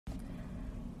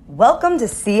Welcome to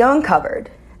See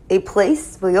Uncovered, a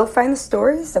place where you'll find the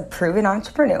stories of proven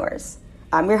entrepreneurs.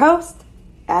 I'm your host,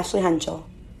 Ashley Henschel.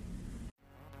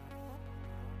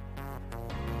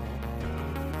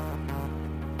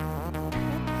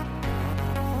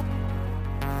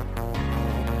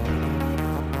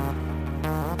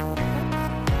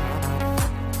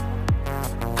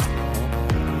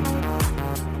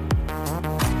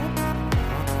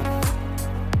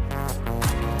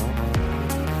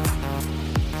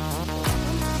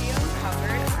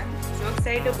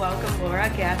 To welcome Laura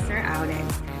Gassner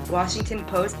Otting, Washington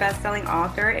Post bestselling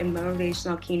author and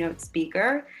motivational keynote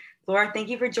speaker. Laura, thank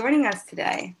you for joining us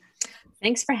today.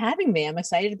 Thanks for having me. I'm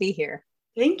excited to be here.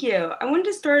 Thank you. I wanted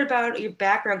to start about your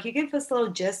background. Can you give us a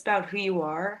little gist about who you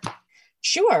are?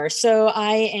 Sure. So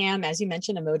I am, as you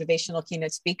mentioned, a motivational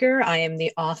keynote speaker. I am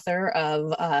the author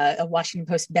of a Washington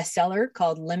Post bestseller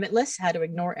called Limitless: How to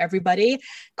Ignore Everybody,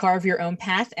 Carve Your Own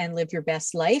Path, and Live Your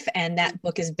Best Life. And that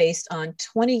book is based on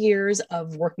 20 years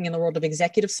of working in the world of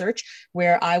executive search,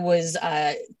 where I was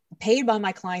paid by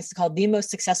my clients to call the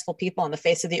most successful people on the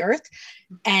face of the earth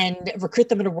and recruit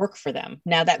them to work for them.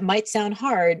 Now, that might sound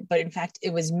hard, but in fact,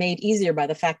 it was made easier by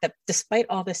the fact that despite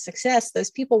all this success, those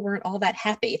people weren't all that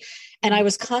happy. And I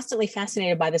was constantly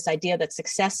fascinated by this idea that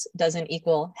success doesn't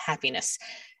equal happiness.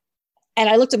 And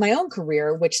I looked at my own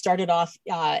career, which started off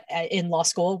in law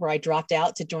school, where I dropped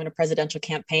out to join a presidential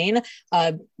campaign,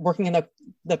 working in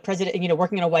the president,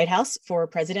 working in a White House for a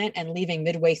president, and leaving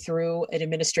midway through an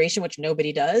administration, which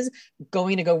nobody does,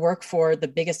 going to go work for the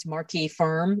biggest marquee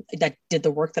firm that did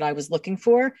the work that I was looking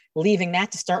for, leaving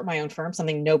that to start my own firm,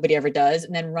 something nobody ever does,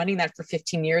 and then running that for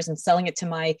 15 years and selling it to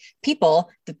my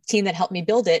people, the team that helped me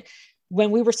build it,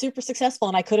 when we were super successful.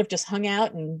 And I could have just hung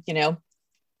out and,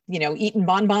 eaten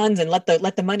bonbons and let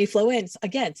the money flow in.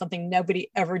 Again, something nobody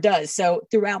ever does. So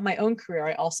throughout my own career,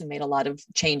 I also made a lot of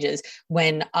changes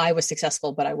when I was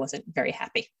successful, but I wasn't very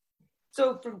happy.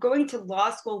 So from going to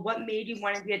law school, what made you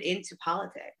want to get into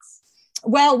politics?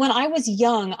 Well, when I was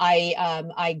young,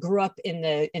 I grew up in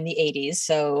the 80s.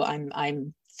 So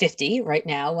I'm 50 right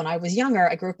now. When I was younger,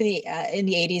 I grew up in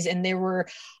the 80s, and there were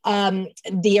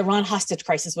the Iran hostage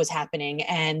crisis was happening,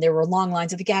 and there were long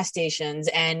lines at the gas stations,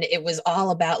 and it was all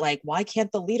about like, why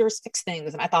can't the leaders fix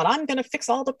things? And I thought, I'm going to fix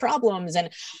all the problems. And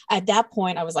at that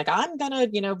point, I was like, I'm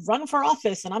going to run for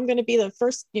office, and I'm going to be the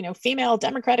first female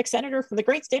Democratic senator from the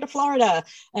great state of Florida,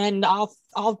 and I'll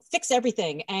fix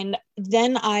everything. And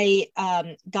then I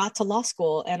got to law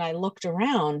school, and I looked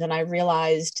around, and I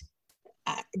realized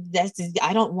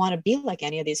I don't want to be like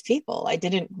any of these people. I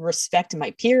didn't respect my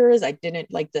peers. I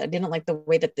didn't like the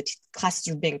way that the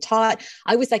classes were being taught.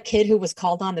 I was that kid who was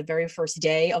called on the very first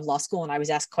day of law school, and I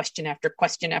was asked question after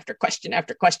question after question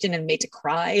after question and made to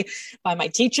cry by my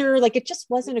teacher. Like, it just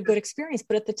wasn't a good experience.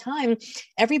 But at the time,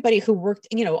 everybody who worked,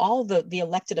 all the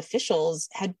elected officials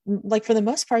had, like, for the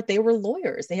most part, they were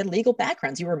lawyers. They had legal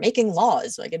backgrounds. You were making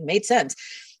laws. Like, it made sense.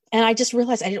 And I just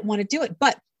realized I didn't want to do it.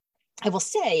 But I will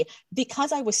say,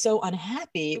 because I was so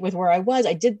unhappy with where I was,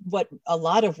 I did what a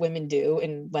lot of women do.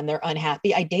 And when they're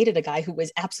unhappy, I dated a guy who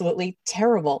was absolutely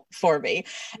terrible for me.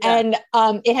 Yeah.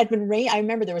 And it had been rain. I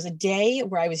remember there was a day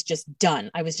where I was just done.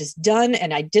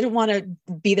 And I didn't want to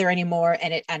be there anymore.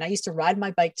 And I used to ride my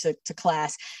bike to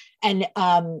class. And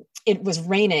it was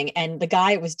raining, and the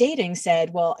guy I was dating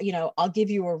said, well, I'll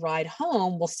give you a ride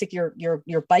home. We'll stick your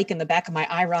bike in the back of my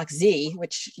IROC Z,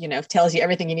 which, tells you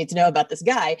everything you need to know about this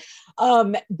guy.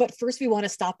 But first we want to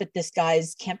stop at this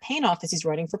guy's campaign office. He's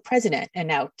running for president. And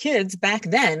now kids back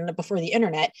then, before the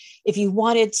internet, if you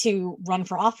wanted to run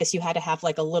for office, you had to have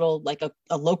like a little, like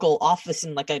a local office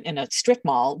in in a strip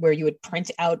mall where you would print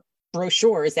out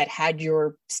brochures that had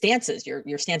your stances,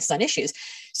 your stances on issues.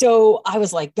 So I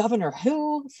was like, governor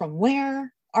who, from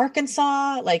where?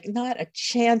 Arkansas? Like, not a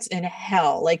chance in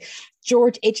hell. Like,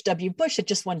 George H.W. Bush had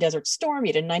just won Desert Storm.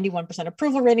 He had a 91%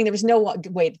 approval rating. There was no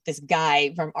way that this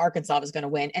guy from Arkansas was going to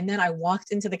win. And then I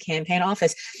walked into the campaign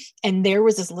office, and there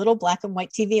was this little black and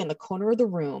white TV in the corner of the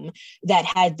room that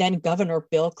had then Governor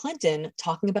Bill Clinton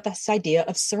talking about this idea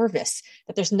of service,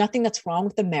 that there's nothing that's wrong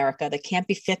with America that can't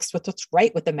be fixed with what's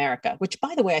right with America, which,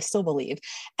 by the way, I still believe.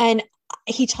 And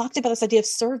he talked about this idea of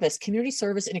service, community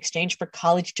service in exchange for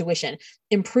college tuition.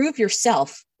 Improve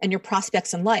yourself and your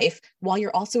prospects in life while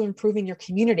you're also improving your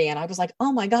community. And I was like,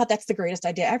 oh my God, that's the greatest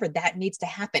idea ever. That needs to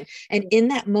happen. And in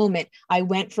that moment, I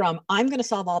went from, I'm going to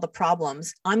solve all the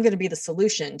problems, I'm going to be the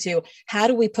solution, to how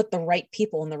do we put the right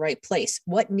people in the right place?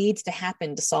 What needs to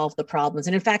happen to solve the problems?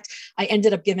 And in fact, I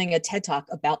ended up giving a TED Talk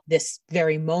about this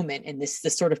very moment and this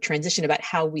sort of transition about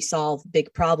how we solve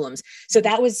big problems. So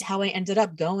that was how I ended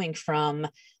up going from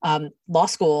law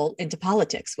school into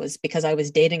politics, was because I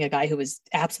was dating a guy who was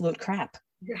absolute crap.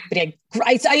 But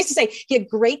I used to say he had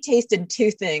great taste in two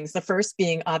things. The first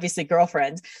being obviously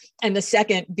girlfriends, and the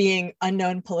second being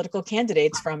unknown political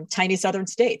candidates from tiny southern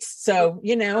states. So,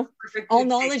 all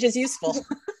knowledge is useful.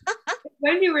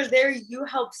 When you were there, you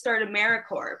helped start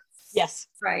AmeriCorps. Yes.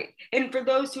 Right. And for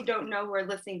those who don't know who are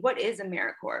listening, what is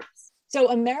AmeriCorps? So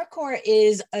AmeriCorps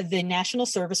is the national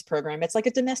service program. It's like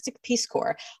a domestic Peace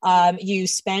Corps. You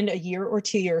spend a year or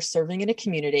 2 years serving in a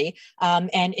community,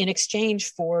 and in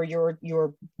exchange for your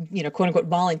quote unquote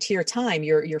volunteer time,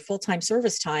 your full-time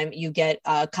service time, you get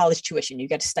college tuition. You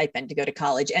get a stipend to go to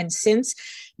college. And since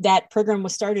that program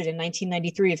was started in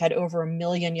 1993, we've had over 1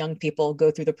 million young people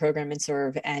go through the program and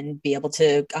serve and be able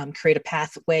to create a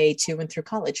pathway to and through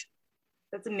college.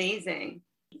 That's amazing.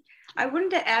 I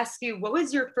wanted to ask you, what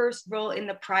was your first role in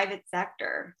the private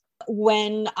sector?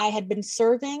 When I had been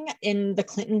serving in the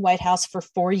Clinton White House for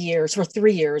 3 years,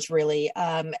 really,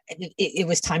 it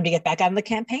was time to get back on the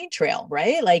campaign trail,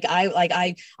 right?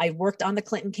 I worked on the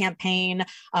Clinton campaign.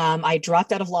 I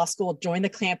dropped out of law school, joined the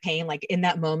campaign, like in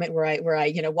that moment where I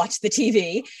watched the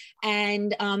TV,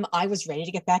 and I was ready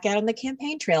to get back out on the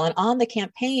campaign trail. And on the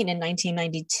campaign in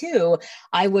 1992,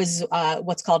 I was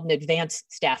what's called an advance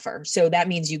staffer. So that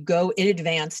means you go in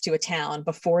advance to a town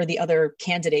before the other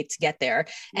candidates get there,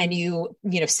 and you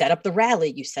set up the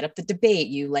rally, you set up the debate,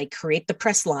 you create the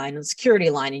press line and security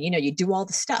line, and you do all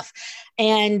the stuff.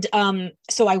 And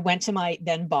so I went to my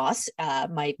then boss,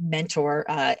 my mentor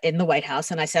in the White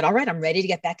House, and I said, all right, I'm ready to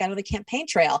get back out on the campaign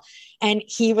trail. And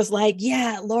he was like,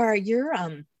 yeah, Laura, you're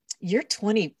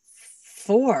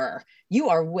 24. You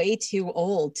are way too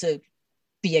old to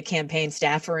be a campaign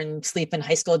staffer and sleep in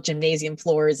high school gymnasium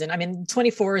floors. And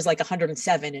 24 is like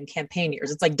 107 in campaign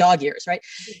years. It's like dog years, right?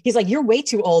 He's like, you're way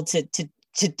too old to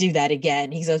do that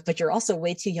again. He goes, but you're also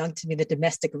way too young to be the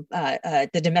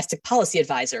domestic policy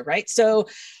advisor, right? So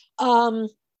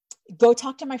go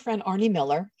talk to my friend Arnie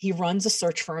Miller. He runs a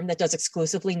search firm that does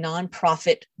exclusively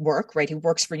nonprofit work, right? He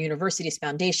works for universities,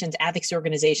 foundations, advocacy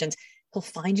organizations. He'll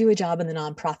find you a job in the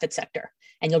nonprofit sector,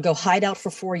 and you'll go hide out for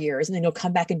 4 years, and then you'll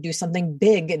come back and do something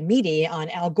big and meaty on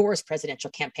Al Gore's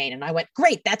presidential campaign. And I went,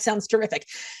 great, that sounds terrific.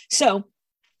 So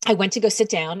I went to go sit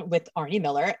down with Arnie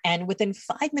Miller, and within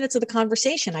 5 minutes of the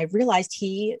conversation, I realized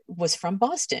he was from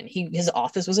Boston. His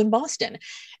office was in Boston.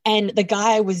 And the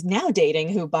guy I was now dating,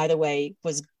 who, by the way,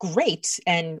 was great,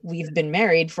 and we've been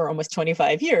married for almost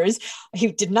 25 years,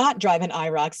 he did not drive an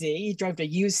IROC Z. He drove a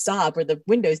used Saab where the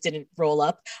windows didn't roll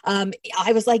up.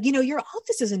 I was like, your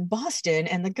office is in Boston,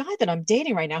 and the guy that I'm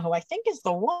dating right now, who I think is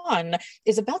the one,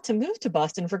 is about to move to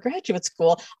Boston for graduate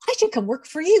school. I should come work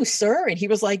for you, sir. And he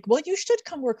was like, well, you should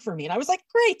come work for me. And I was like,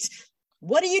 great.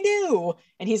 What do you do?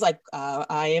 And he's like,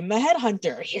 I am a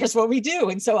headhunter. Here's what we do.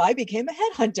 And so I became a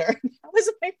headhunter. That was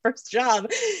my first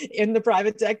job in the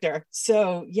private sector.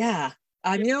 So yeah,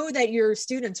 I know that your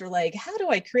students are like, how do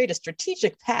I create a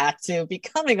strategic path to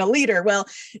becoming a leader? Well,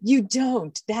 you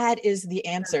don't. That is the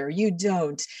answer. You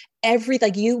don't.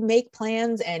 You make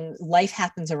plans and life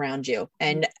happens around you.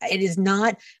 And it is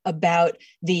not about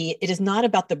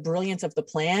the brilliance of the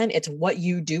plan. It's what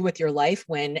you do with your life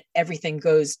when everything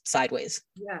goes sideways.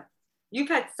 Yeah. You've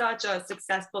had such a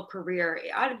successful career.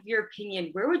 Out of your opinion,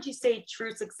 where would you say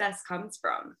true success comes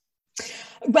from?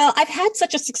 Well, I've had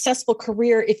such a successful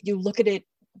career if you look at it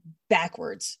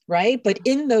backwards, right? But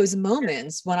in those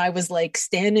moments when I was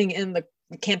standing in the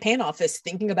campaign office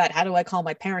thinking about, how do I call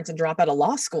my parents and drop out of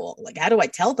law school? How do I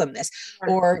tell them this?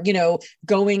 Or,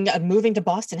 moving to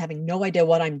Boston, having no idea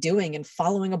what I'm doing and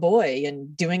following a boy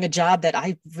and doing a job that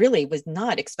I really was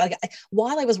not expecting.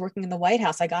 While I was working in the White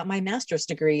House, I got my master's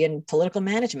degree in political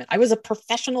management. I was a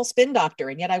professional spin doctor,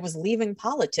 and yet I was leaving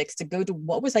politics to go to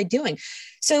what was I doing?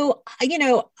 So,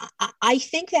 I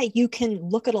think that you can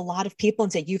look at a lot of people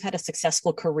and say, you've had a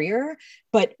successful career,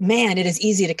 but man, it is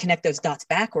easy to connect those dots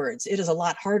backwards. It is a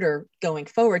lot harder going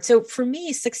forward. So for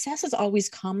me, success has always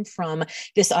come from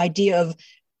this idea of,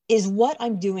 is what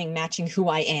I'm doing matching who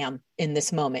I am in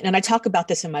this moment? And I talk about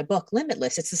this in my book,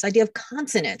 Limitless. It's this idea of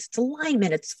consonance, it's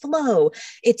alignment, it's flow.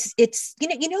 It's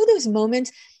those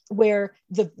moments where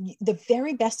the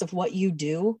very best of what you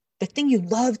do the thing you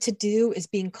love to do is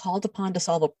being called upon to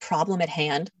solve a problem at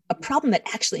hand, a problem that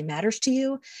actually matters to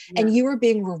you. Yeah. And you are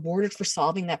being rewarded for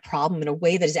solving that problem in a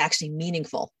way that is actually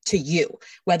meaningful to you,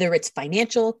 whether it's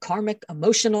financial, karmic,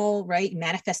 emotional, right?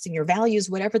 Manifesting your values,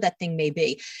 whatever that thing may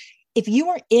be. If you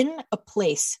are in a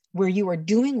place where you are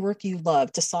doing work you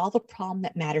love to solve a problem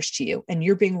that matters to you, and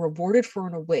you're being rewarded for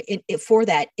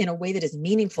that in a way that is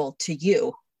meaningful to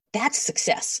you, that's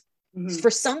success. Mm-hmm.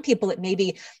 For some people, it may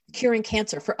be curing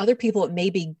cancer. For other people, it may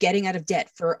be getting out of debt.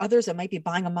 For others, it might be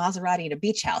buying a Maserati and a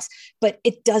beach house. But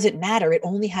it doesn't matter. It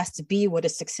only has to be what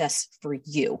is success for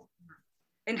you.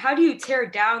 And how do you tear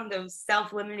down those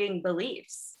self-limiting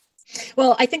beliefs?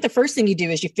 Well, I think the first thing you do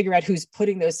is you figure out who's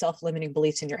putting those self-limiting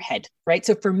beliefs in your head, right?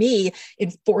 So for me,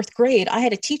 in fourth grade, I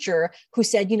had a teacher who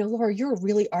said, Laura, you're a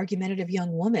really argumentative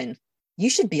young woman. You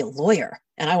should be a lawyer.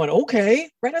 And I went, okay,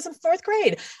 right? I was in fourth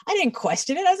grade. I didn't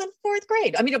question it. I was in fourth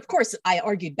grade. I mean, of course, I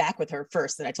argued back with her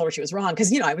first and I told her she was wrong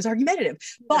because, I was argumentative.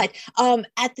 But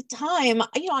at the time,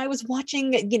 I was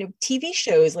watching, TV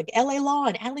shows like LA Law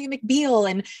and Ally McBeal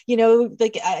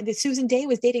and, Susan Day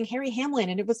was dating Harry Hamlin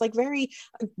and it was like very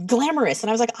glamorous. And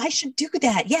I was like, I should do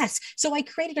that. Yes. So I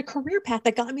created a career path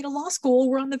that got me to law school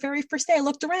where on the very first day I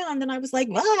looked around and I was like,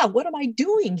 wow, what am I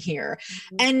doing here?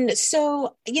 Mm-hmm. And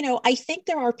so, I think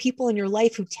there are people in your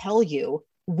life who tell you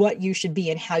what you should be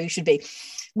and how you should be.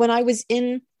 When I was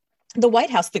in the White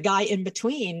House, the guy in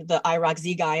between the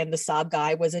IROC-Z guy and the Saab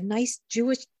guy was a nice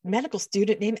Jewish medical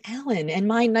student named Alan. And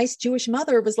my nice Jewish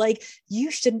mother was like, you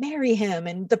should marry him.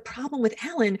 And the problem with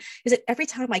Alan is that every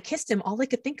time I kissed him, all I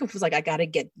could think of was like, I got to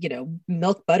get,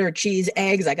 milk, butter, cheese,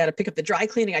 eggs. I got to pick up the dry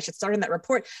cleaning. I should start on that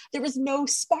report. There was no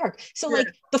spark. So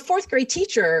like the fourth grade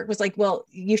teacher was like, well,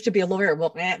 you should be a lawyer.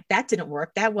 Well, that didn't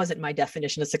work. That wasn't my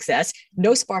definition of success.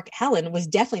 No spark Alan was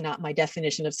definitely not my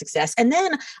definition of success. And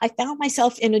then I found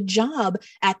myself in a job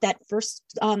at that first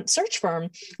search firm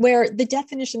where the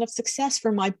definition of success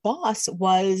for my boss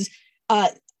was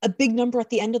a big number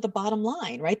at the end of the bottom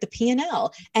line, right? The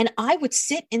P&L. And I would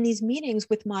sit in these meetings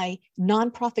with my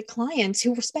nonprofit clients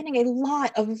who were spending a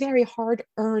lot of very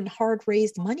hard-earned,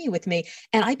 hard-raised money with me.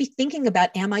 And I'd be thinking about,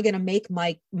 am I going to make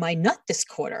my nut this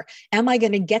quarter? Am I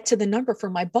going to get to the number for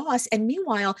my boss? And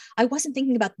meanwhile, I wasn't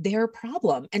thinking about their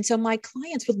problem. And so my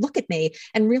clients would look at me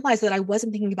and realize that I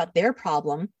wasn't thinking about their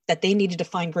problem, that they needed to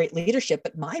find great leadership,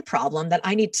 but my problem that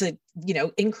I need to,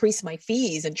 increase my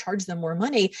fees and charge them more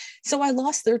money. So I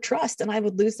lost their trust and I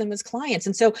would lose them as clients.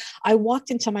 And so I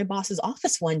walked into my boss's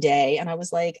office one day and I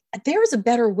was like, there's a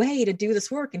better way to do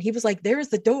this work. And he was like, there's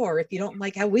the door if you don't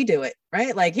like how we do it,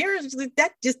 right? Like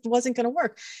that just wasn't going to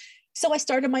work. So I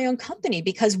started my own company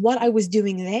because what I was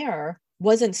doing there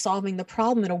wasn't solving the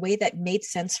problem in a way that made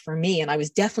sense for me. And I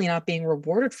was definitely not being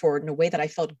rewarded for it in a way that I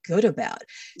felt good about.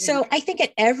 Yeah. So I think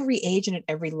at every age and at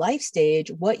every life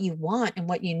stage, what you want and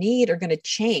what you need are going to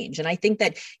change. And I think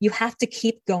that you have to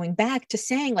keep going back to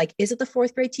saying, like, is it the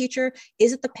fourth grade teacher?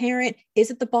 Is it the parent?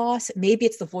 Is it the boss? Maybe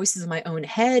it's the voices in my own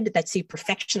head that see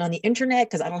perfection on the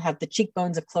internet because I don't have the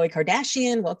cheekbones of Khloe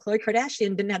Kardashian. Well, Khloe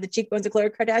Kardashian didn't have the cheekbones of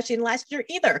Khloe Kardashian last year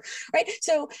either, right?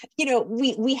 So,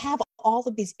 we have all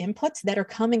of these inputs that are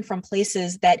coming from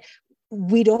places that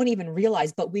we don't even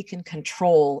realize, but we can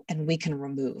control and we can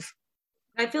remove.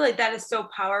 I feel like that is so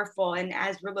powerful. And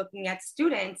as we're looking at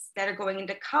students that are going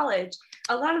into college,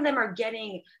 a lot of them are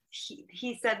getting,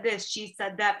 he said this, she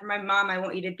said that. For my mom, I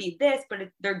want you to be this, but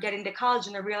they're getting to college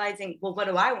and they're realizing, well, what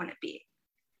do I want to be?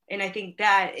 And I think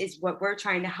that is what we're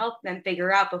trying to help them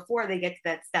figure out before they get to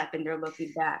that step and they're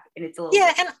looking back. And it's a little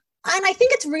And I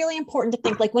think it's really important to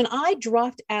think, like, when I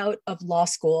dropped out of law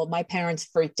school, my parents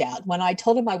freaked out. When I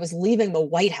told them I was leaving the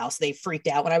White House, they freaked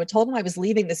out. When I told them I was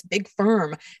leaving this big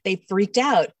firm, they freaked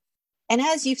out. And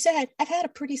as you've said, I've had a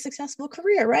pretty successful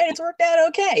career, right? It's worked out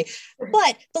okay.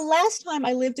 But the last time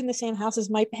I lived in the same house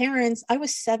as my parents, I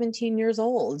was 17 years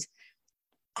old.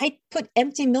 I put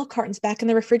empty milk cartons back in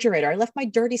the refrigerator. I left my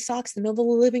dirty socks in the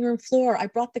middle of the living room floor. I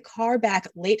brought the car back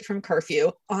late from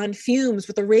curfew on fumes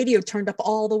with the radio turned up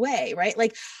all the way, right?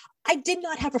 Like, I did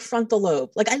not have a frontal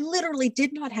lobe. Like, I literally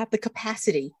did not have the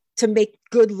capacity to make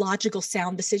good, logical,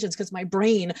 sound decisions because my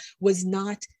brain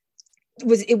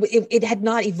it had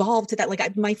not evolved to that.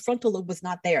 Like, my frontal lobe was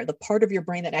not there. The part of your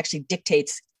brain that actually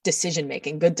dictates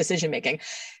decision-making, good decision-making.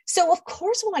 So of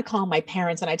course, when I call my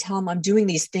parents and I tell them I'm doing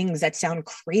these things that sound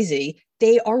crazy,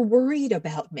 they are worried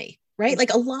about me, right?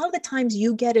 Like, a lot of the times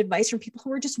you get advice from people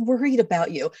who are just worried about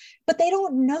you, but they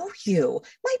don't know you.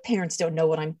 My parents don't know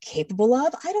what I'm capable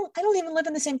of. I don't even live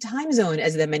in the same time zone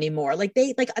as them anymore.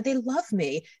 They love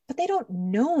me, but they don't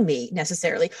know me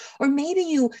necessarily. Or maybe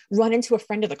you run into a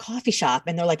friend at the coffee shop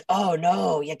and they're like, oh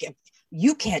no,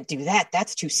 you can't do that.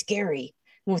 That's too scary.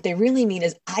 What they really mean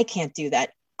is, I can't do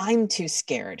that. I'm too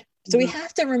scared. So we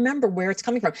have to remember where it's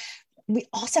coming from. We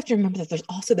also have to remember that there's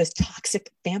also those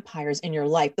toxic vampires in your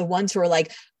life, the ones who are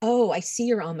like, oh, I see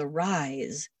you're on the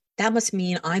rise. That must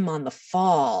mean I'm on the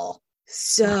fall.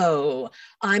 So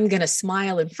I'm going to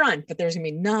smile in front, but there's going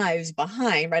to be knives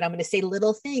behind, right? I'm going to say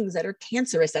little things that are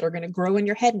cancerous that are going to grow in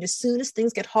your head. And as soon as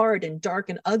things get hard and dark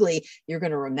and ugly, you're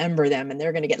going to remember them, and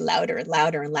they're going to get louder and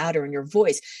louder and louder in your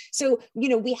voice. So,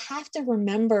 we have to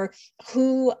remember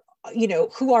who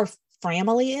our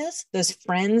family is, those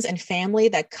friends and family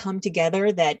that come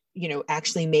together that,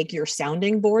 actually make your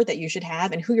sounding board that you should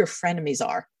have, and who your frenemies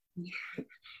are.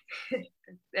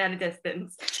 At a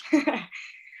distance.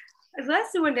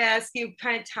 Lastly, I wanted to ask you,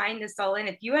 kind of tying this all in,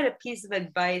 if you had a piece of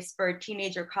advice for a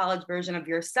teenager college version of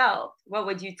yourself, what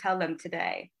would you tell them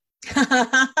today?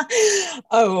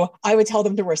 Oh, I would tell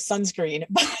them to wear sunscreen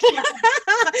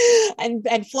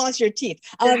and floss your teeth.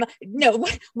 No,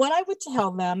 what I would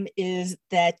tell them is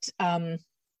that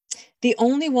the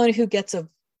only one who gets a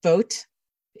vote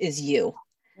is you.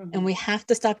 Mm-hmm. And we have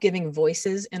to stop giving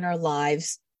voices in our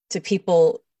lives to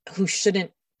people who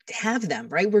shouldn't have them,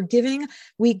 right?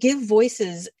 We give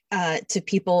voices to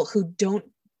people who don't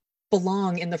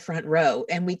belong in the front row,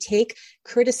 and we take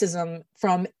criticism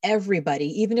from everybody,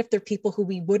 even if they're people who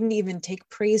we wouldn't even take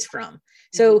praise from.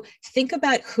 So think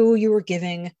about who you were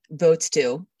giving votes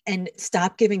to, and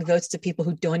stop giving votes to people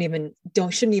who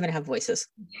shouldn't even have voices.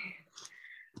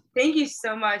 Thank you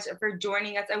so much for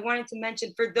joining us. I wanted to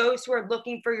mention, for those who are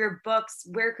looking for your books,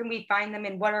 where can we find them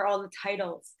and what are all the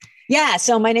titles? Yeah,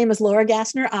 so my name is Laura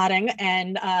Gassner Otting,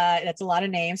 and that's a lot of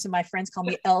names. So my friends call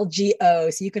me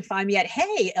LGO. So you can find me at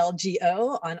Hey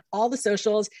LGO on all the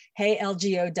socials.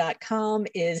 HeyLGO.com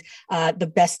is the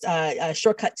best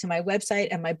shortcut to my website.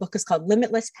 And my book is called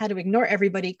Limitless: How to Ignore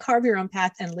Everybody, Carve Your Own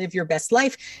Path, and Live Your Best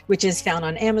Life, which is found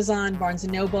on Amazon, Barnes &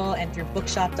 Noble, and through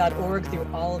bookshop.org, through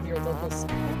all of your local stores.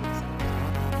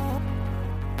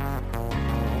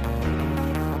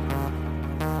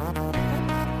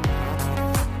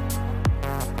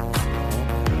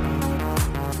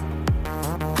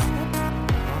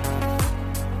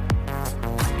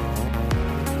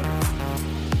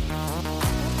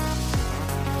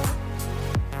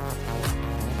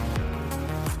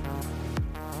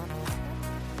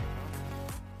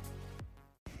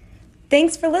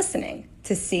 Thanks for listening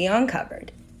to See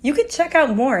Uncovered. You can check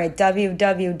out more at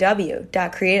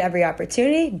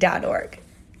www.createeveryopportunity.org.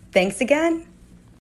 Thanks again,